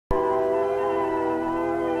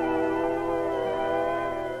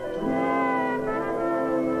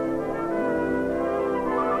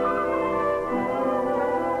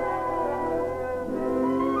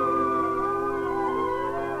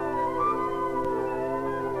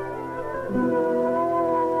For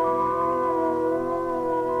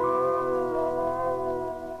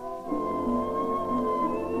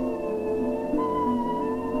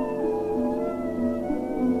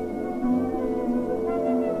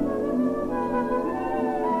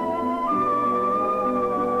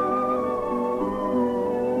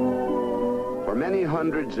many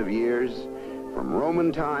hundreds of years, from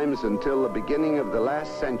Roman times until the beginning of the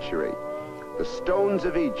last century, the stones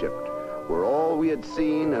of Egypt were all we had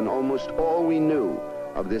seen and almost all we knew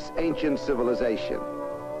of this ancient civilization.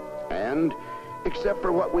 And, except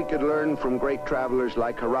for what we could learn from great travelers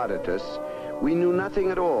like Herodotus, we knew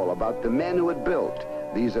nothing at all about the men who had built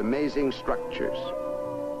these amazing structures.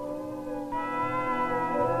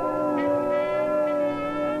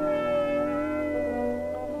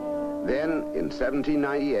 Then, in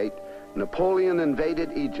 1798, Napoleon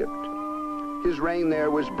invaded Egypt. His reign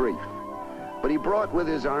there was brief, but he brought with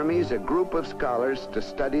his armies a group of scholars to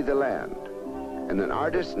study the land, and an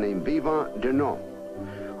artist named Vivant Denon,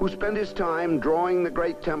 who spent his time drawing the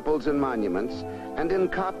great temples and monuments and in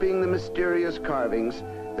copying the mysterious carvings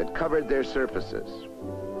that covered their surfaces.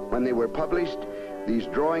 When they were published, these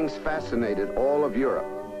drawings fascinated all of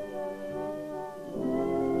Europe.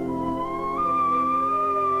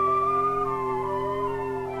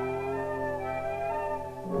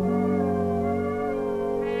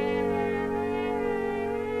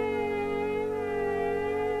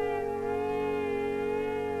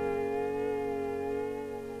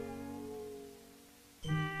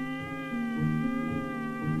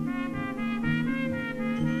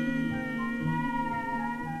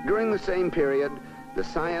 During the same period, the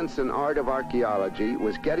science and art of archaeology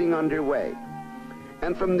was getting underway.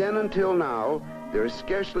 And from then until now, there has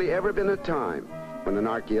scarcely ever been a time when an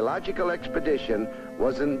archaeological expedition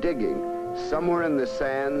wasn't digging somewhere in the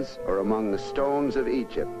sands or among the stones of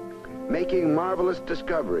Egypt, making marvelous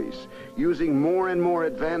discoveries, using more and more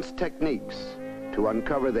advanced techniques to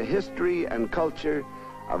uncover the history and culture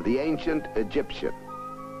of the ancient Egyptian.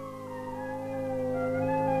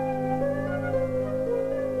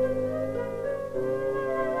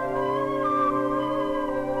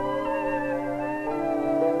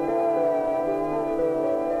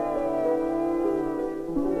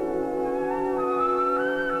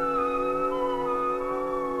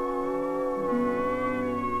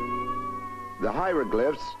 The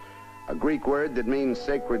hieroglyphs, a Greek word that means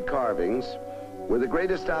sacred carvings, were the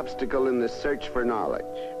greatest obstacle in this search for knowledge.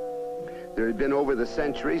 There had been over the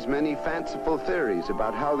centuries many fanciful theories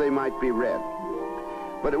about how they might be read.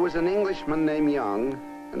 But it was an Englishman named Young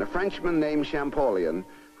and a Frenchman named Champollion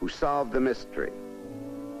who solved the mystery.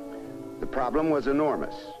 The problem was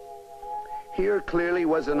enormous. Here clearly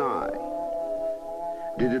was an eye.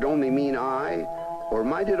 Did it only mean eye, or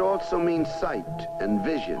might it also mean sight and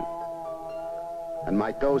vision? And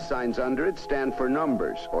might those signs under it stand for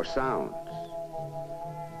numbers or sounds?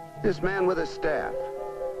 This man with a staff,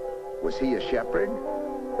 was he a shepherd?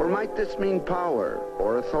 Or might this mean power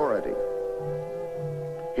or authority?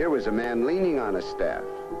 Here was a man leaning on a staff.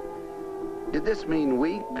 Did this mean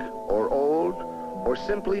weak or old, or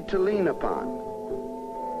simply to lean upon?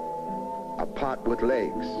 A pot with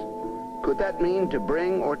legs, could that mean to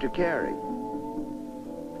bring or to carry?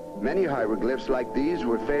 Many hieroglyphs like these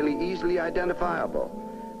were fairly easily identifiable,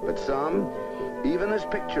 but some, even as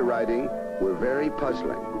picture writing, were very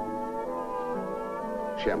puzzling.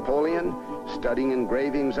 Champollion, studying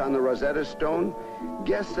engravings on the Rosetta Stone,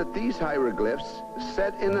 guessed that these hieroglyphs,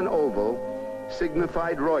 set in an oval,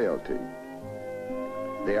 signified royalty.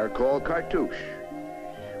 They are called cartouche.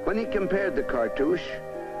 When he compared the cartouche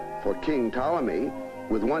for King Ptolemy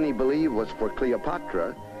with one he believed was for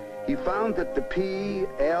Cleopatra, he found that the P,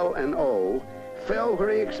 L, and O fell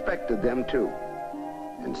where he expected them to,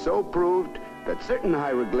 and so proved that certain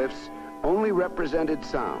hieroglyphs only represented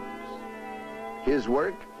sounds. His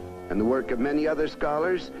work, and the work of many other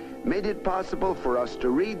scholars, made it possible for us to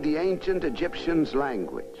read the ancient Egyptians'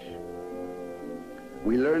 language.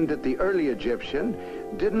 We learned that the early Egyptian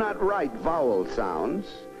did not write vowel sounds,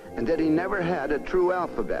 and that he never had a true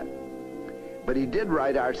alphabet. But he did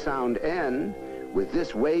write our sound N with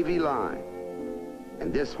this wavy line,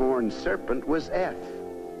 and this horned serpent was F,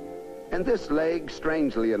 and this leg,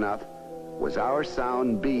 strangely enough, was our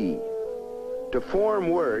sound B. To form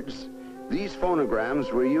words, these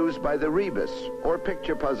phonograms were used by the rebus, or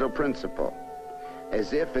picture puzzle principle,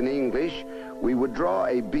 as if in English we would draw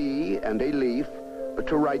a bee and a leaf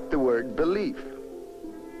to write the word belief.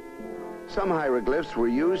 Some hieroglyphs were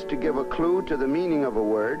used to give a clue to the meaning of a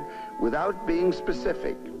word without being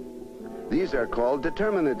specific. These are called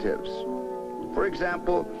determinatives. For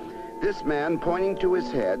example, this man pointing to his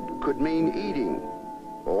head could mean eating,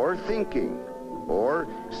 or thinking, or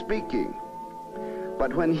speaking.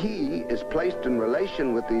 But when he is placed in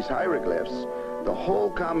relation with these hieroglyphs, the whole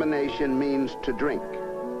combination means to drink.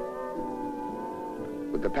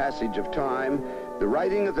 With the passage of time, the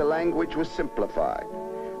writing of the language was simplified,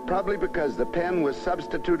 probably because the pen was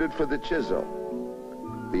substituted for the chisel.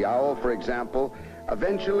 The owl, for example,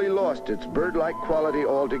 eventually lost its bird-like quality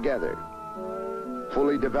altogether.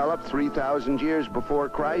 Fully developed 3,000 years before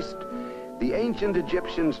Christ, the ancient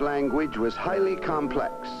Egyptians' language was highly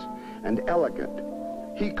complex and elegant.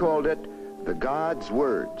 He called it the God's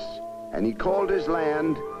words, and he called his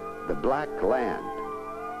land the Black Land.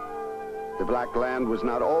 The Black Land was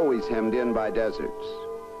not always hemmed in by deserts.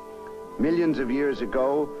 Millions of years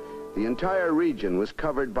ago, the entire region was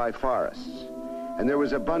covered by forests, and there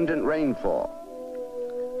was abundant rainfall.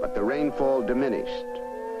 But the rainfall diminished.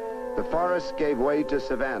 The forests gave way to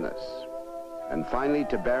savannas, and finally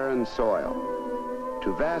to barren soil,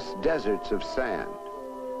 to vast deserts of sand.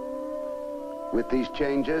 With these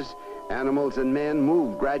changes, animals and men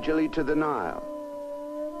moved gradually to the Nile.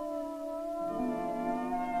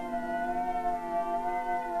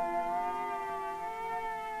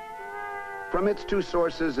 From its two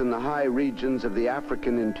sources in the high regions of the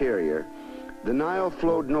African interior, the Nile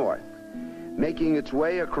flowed north, making its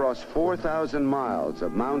way across 4,000 miles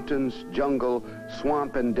of mountains, jungle,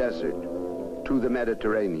 swamp, and desert to the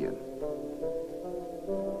Mediterranean.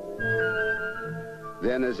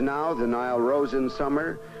 Then as now, the Nile rose in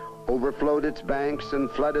summer, overflowed its banks,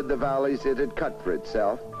 and flooded the valleys it had cut for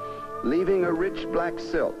itself, leaving a rich black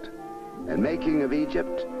silt and making of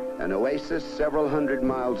Egypt an oasis several hundred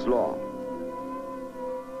miles long.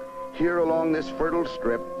 Here along this fertile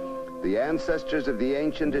strip, the ancestors of the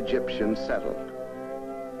ancient Egyptians settled.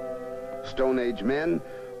 Stone Age men,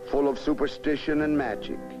 full of superstition and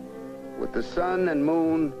magic, with the sun and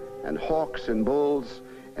moon and hawks and bulls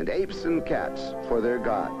and apes and cats for their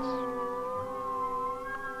gods.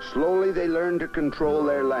 Slowly they learned to control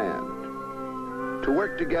their land, to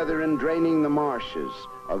work together in draining the marshes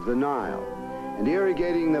of the Nile and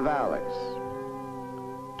irrigating the valleys.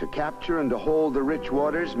 To capture and to hold the rich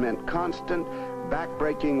waters meant constant,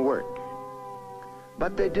 back-breaking work.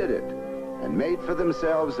 But they did it and made for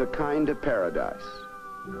themselves a kind of paradise.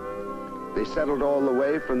 They settled all the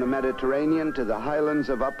way from the Mediterranean to the highlands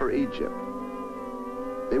of Upper Egypt.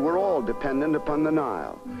 They were all dependent upon the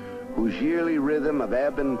Nile, whose yearly rhythm of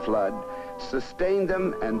ebb and flood sustained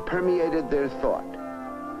them and permeated their thought.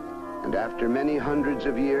 And after many hundreds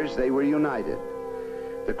of years, they were united.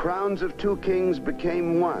 The crowns of two kings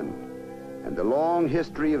became one, and the long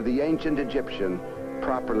history of the ancient Egyptian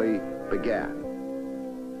properly began.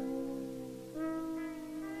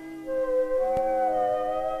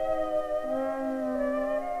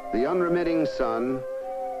 The unremitting sun,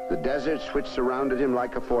 the deserts which surrounded him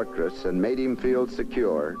like a fortress and made him feel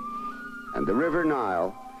secure, and the river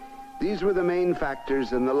Nile, these were the main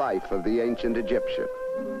factors in the life of the ancient Egyptian,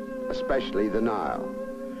 especially the Nile.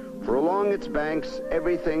 For along its banks,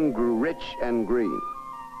 everything grew rich and green.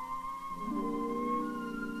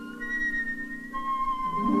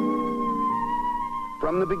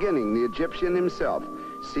 From the beginning, the Egyptian himself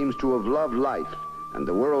seems to have loved life and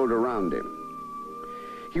the world around him.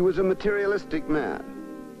 He was a materialistic man,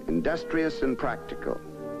 industrious and practical.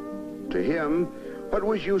 To him, what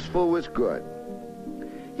was useful was good.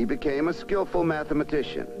 He became a skillful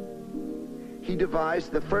mathematician. He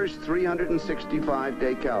devised the first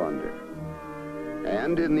 365-day calendar.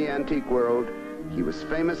 And in the antique world, he was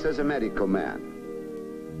famous as a medical man.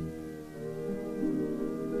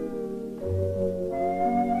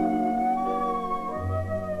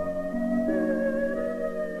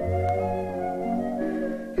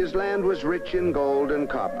 His land was rich in gold and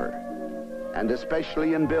copper, and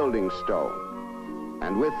especially in building stone.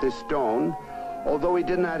 And with this stone, although he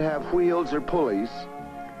did not have wheels or pulleys,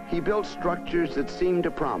 he built structures that seemed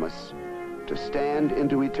to promise to stand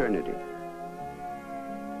into eternity.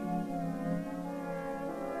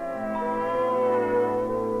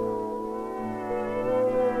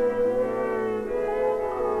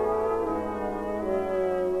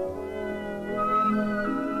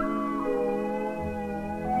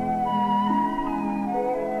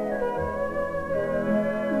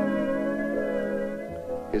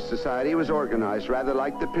 His society was organized rather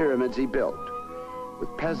like the pyramids he built,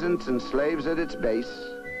 with peasants and slaves at its base,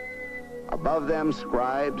 above them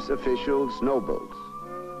scribes, officials, nobles,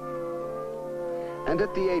 and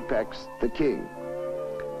at the apex, the king.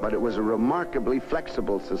 But it was a remarkably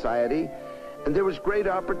flexible society, and there was great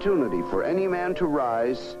opportunity for any man to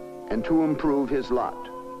rise and to improve his lot.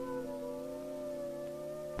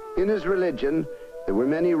 In his religion, There were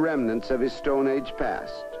many remnants of his Stone Age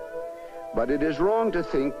past. But it is wrong to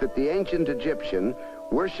think that the ancient Egyptian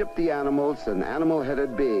worshipped the animals and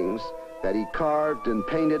animal-headed beings that he carved and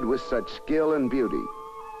painted with such skill and beauty.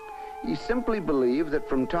 He simply believed that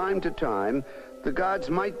from time to time, the gods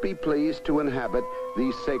might be pleased to inhabit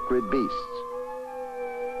these sacred beasts.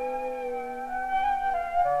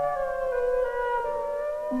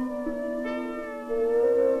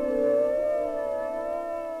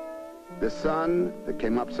 The sun that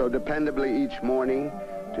came up so dependably each morning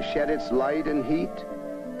to shed its light and heat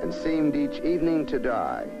and seemed each evening to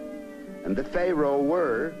die. And the Pharaoh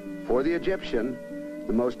were, for the Egyptian,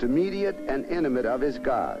 the most immediate and intimate of his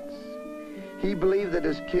gods. He believed that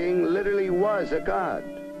his king literally was a god,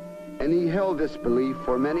 and he held this belief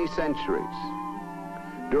for many centuries.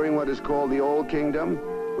 During what is called the Old Kingdom,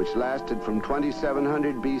 which lasted from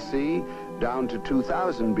 2700 BC down to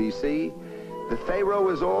 2000 BC, the Pharaoh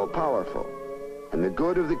was all-powerful, and the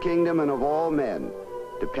good of the kingdom and of all men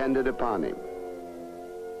depended upon him.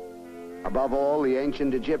 Above all, the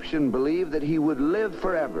ancient Egyptian believed that he would live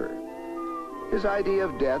forever. His idea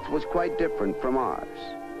of death was quite different from ours,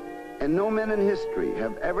 and no men in history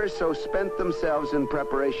have ever so spent themselves in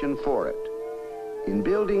preparation for it, in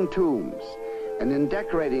building tombs and in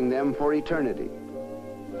decorating them for eternity.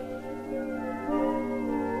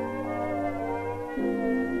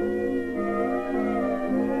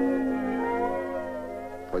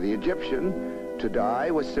 For the Egyptian, to die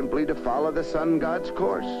was simply to follow the sun god's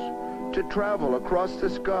course, to travel across the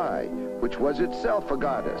sky, which was itself a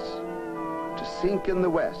goddess, to sink in the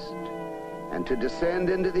west, and to descend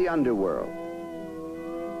into the underworld.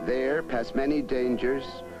 There, past many dangers,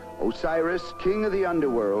 Osiris, king of the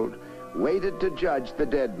underworld, waited to judge the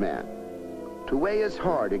dead man, to weigh his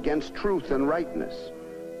heart against truth and rightness,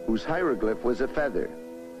 whose hieroglyph was a feather.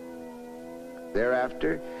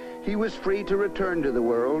 Thereafter, he was free to return to the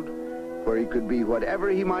world, where he could be whatever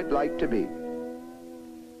he might like to be.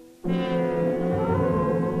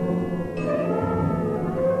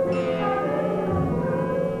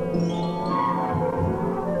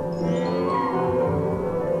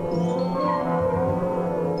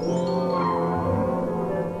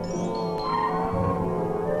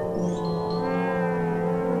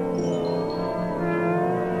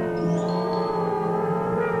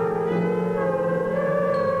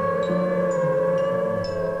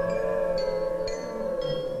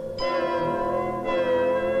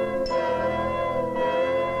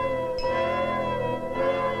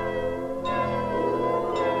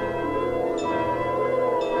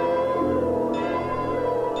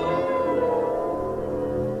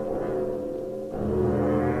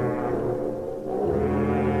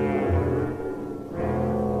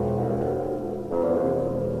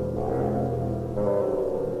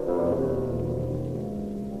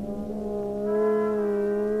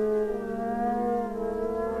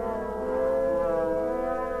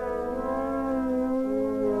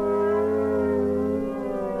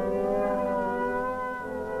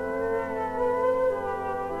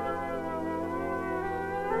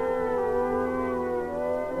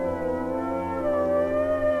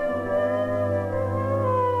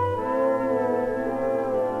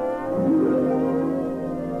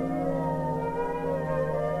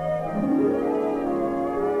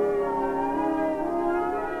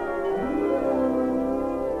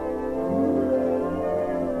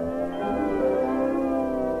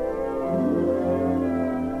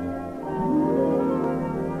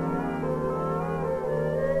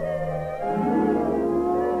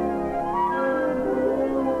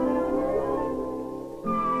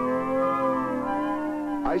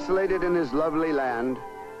 Isolated in his lovely land,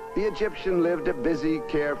 the Egyptian lived a busy,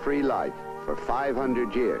 carefree life for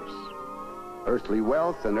 500 years. Earthly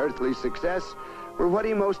wealth and earthly success were what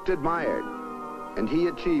he most admired, and he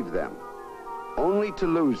achieved them, only to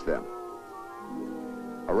lose them.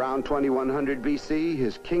 Around 2100 BC,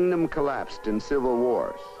 his kingdom collapsed in civil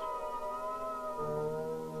wars.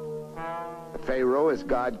 The Pharaoh, as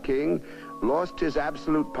god-king, lost his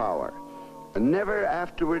absolute power and never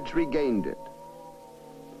afterwards regained it.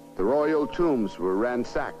 The royal tombs were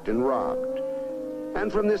ransacked and robbed,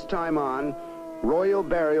 and from this time on, royal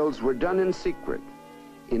burials were done in secret,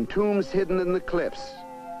 in tombs hidden in the cliffs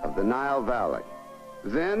of the Nile Valley.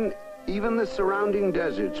 Then, even the surrounding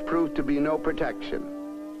deserts proved to be no protection.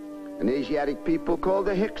 An Asiatic people called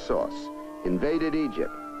the Hyksos invaded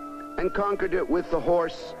Egypt and conquered it with the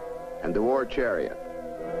horse and the war chariot,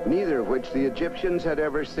 neither of which the Egyptians had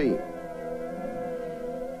ever seen.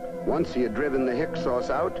 Once he had driven the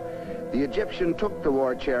Hyksos out, the Egyptian took the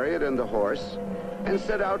war chariot and the horse and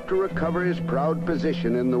set out to recover his proud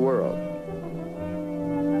position in the world.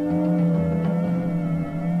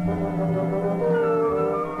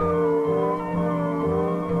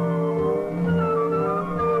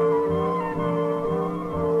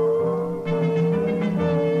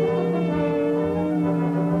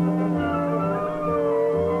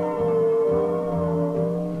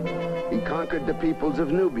 He conquered the peoples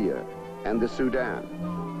of Nubia and the Sudan,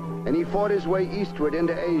 and he fought his way eastward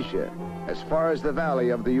into Asia, as far as the valley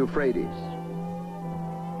of the Euphrates.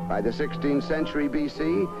 By the 16th century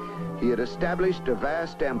BC, he had established a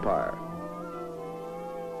vast empire.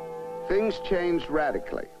 Things changed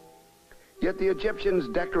radically, yet the Egyptians'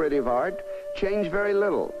 decorative art changed very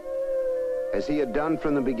little. As he had done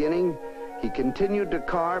from the beginning, he continued to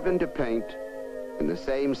carve and to paint, in the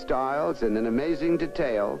same styles and in amazing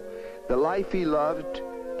detail, the life he loved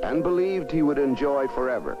and believed he would enjoy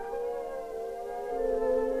forever.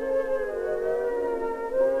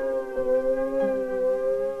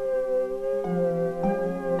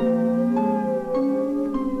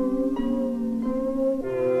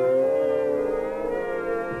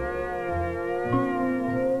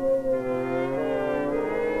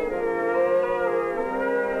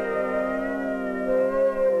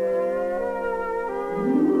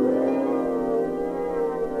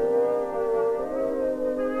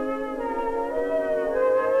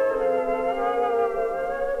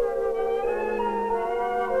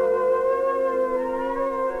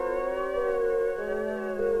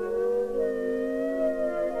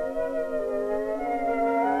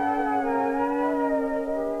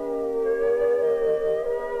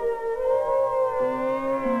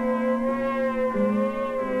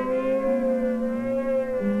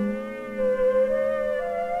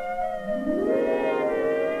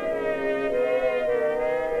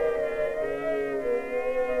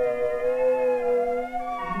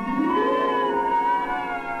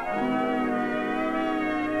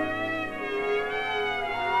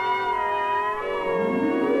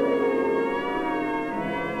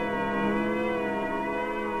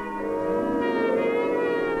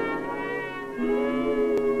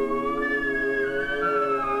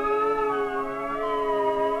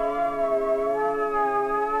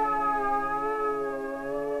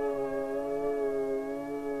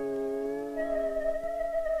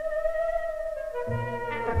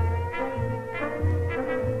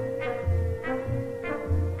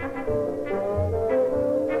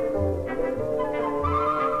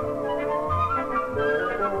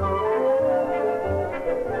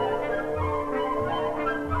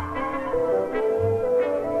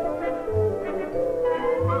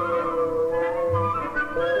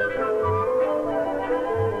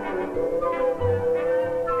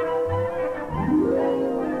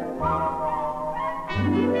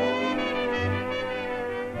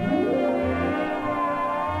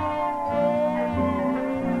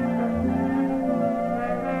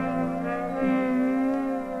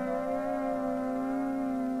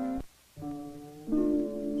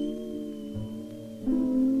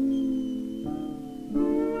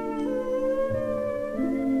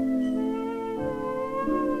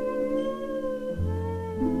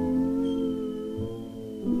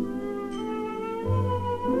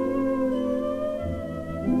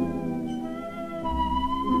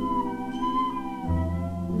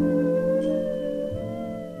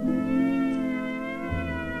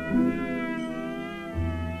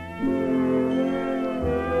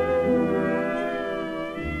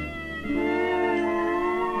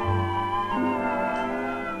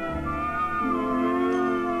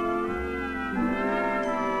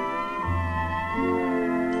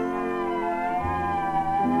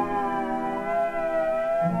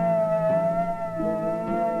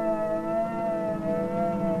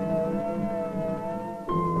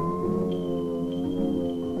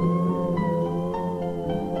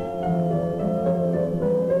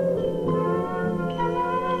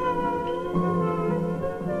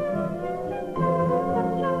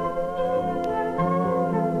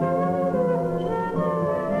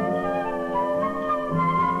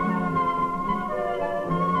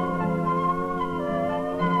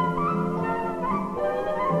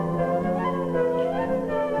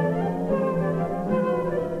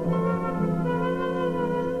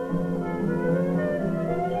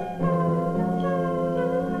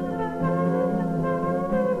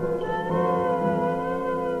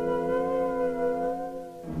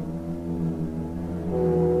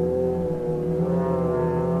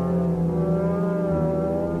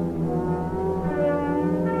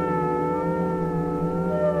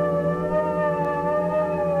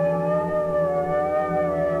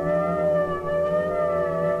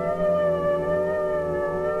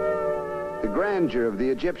 grandeur of the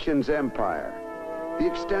Egyptian's empire, the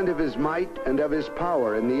extent of his might and of his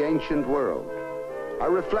power in the ancient world, are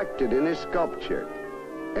reflected in his sculpture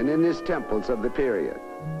and in his temples of the period.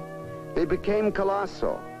 They became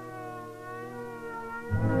colossal.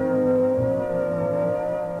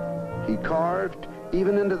 He carved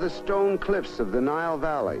even into the stone cliffs of the Nile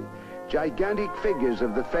Valley gigantic figures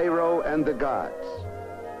of the pharaoh and the gods.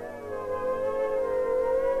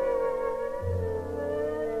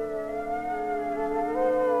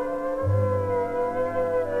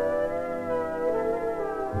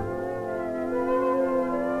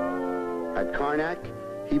 At Karnak,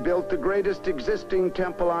 he built the greatest existing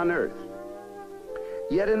temple on earth.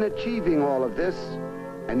 Yet in achieving all of this,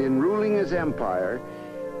 and in ruling his empire,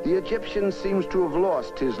 the Egyptian seems to have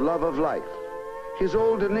lost his love of life. His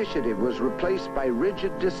old initiative was replaced by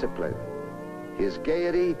rigid discipline. His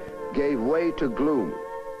gaiety gave way to gloom.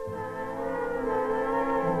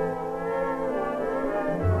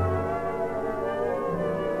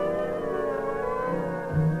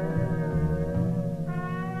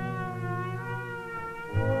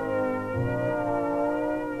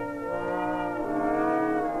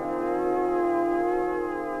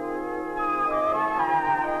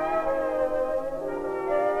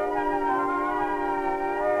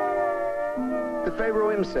 The Pharaoh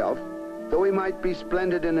himself, though he might be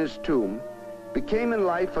splendid in his tomb, became in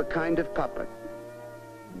life a kind of puppet.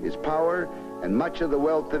 His power and much of the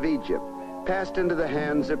wealth of Egypt passed into the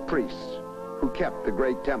hands of priests who kept the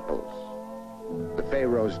great temples. The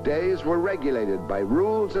Pharaoh's days were regulated by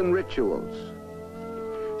rules and rituals,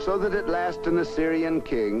 so that at last an Assyrian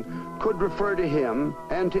king could refer to him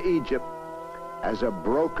and to Egypt as a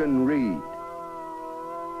broken reed.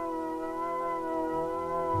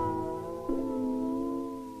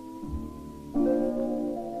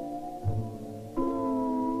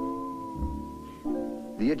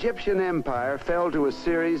 The Egyptian empire fell to a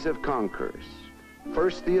series of conquerors.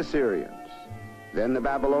 First the Assyrians, then the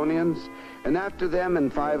Babylonians, and after them in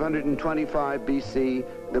 525 BC,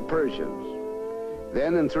 the Persians.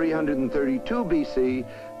 Then in 332 BC,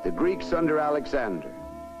 the Greeks under Alexander,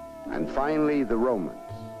 and finally the Romans.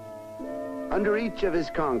 Under each of his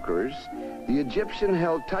conquerors, the Egyptian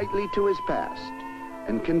held tightly to his past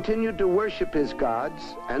and continued to worship his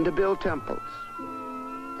gods and to build temples.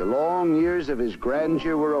 The long years of his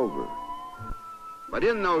grandeur were over. But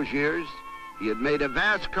in those years, he had made a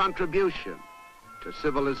vast contribution to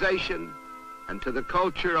civilization and to the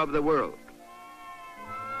culture of the world.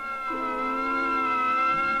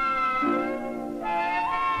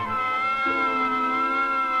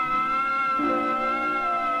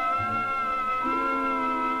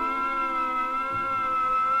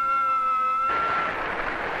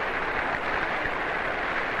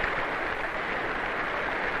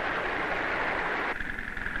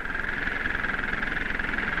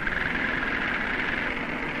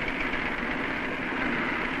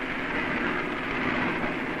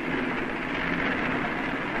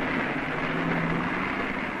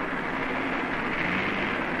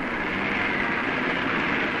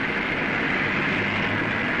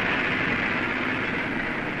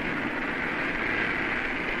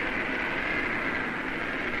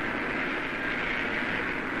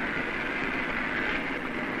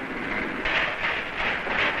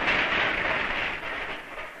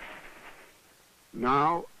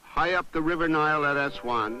 Now, high up the river Nile at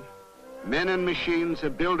Aswan, men and machines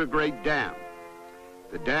have built a great dam.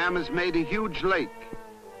 The dam has made a huge lake,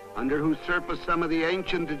 under whose surface some of the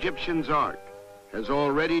ancient Egyptians' art has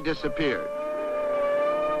already disappeared.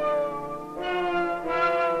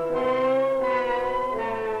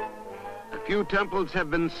 A few temples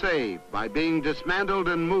have been saved by being dismantled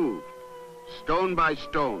and moved, stone by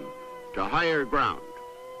stone, to higher ground.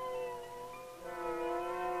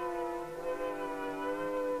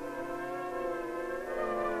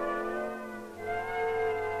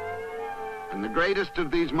 And the greatest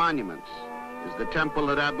of these monuments is the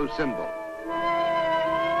temple at Abu Simbel.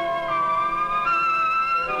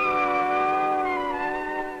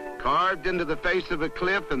 Carved into the face of a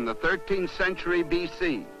cliff in the 13th century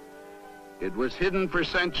BC, it was hidden for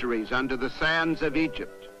centuries under the sands of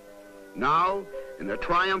Egypt. Now, in a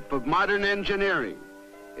triumph of modern engineering,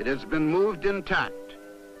 it has been moved intact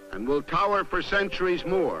and will tower for centuries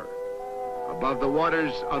more above the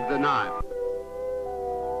waters of the Nile.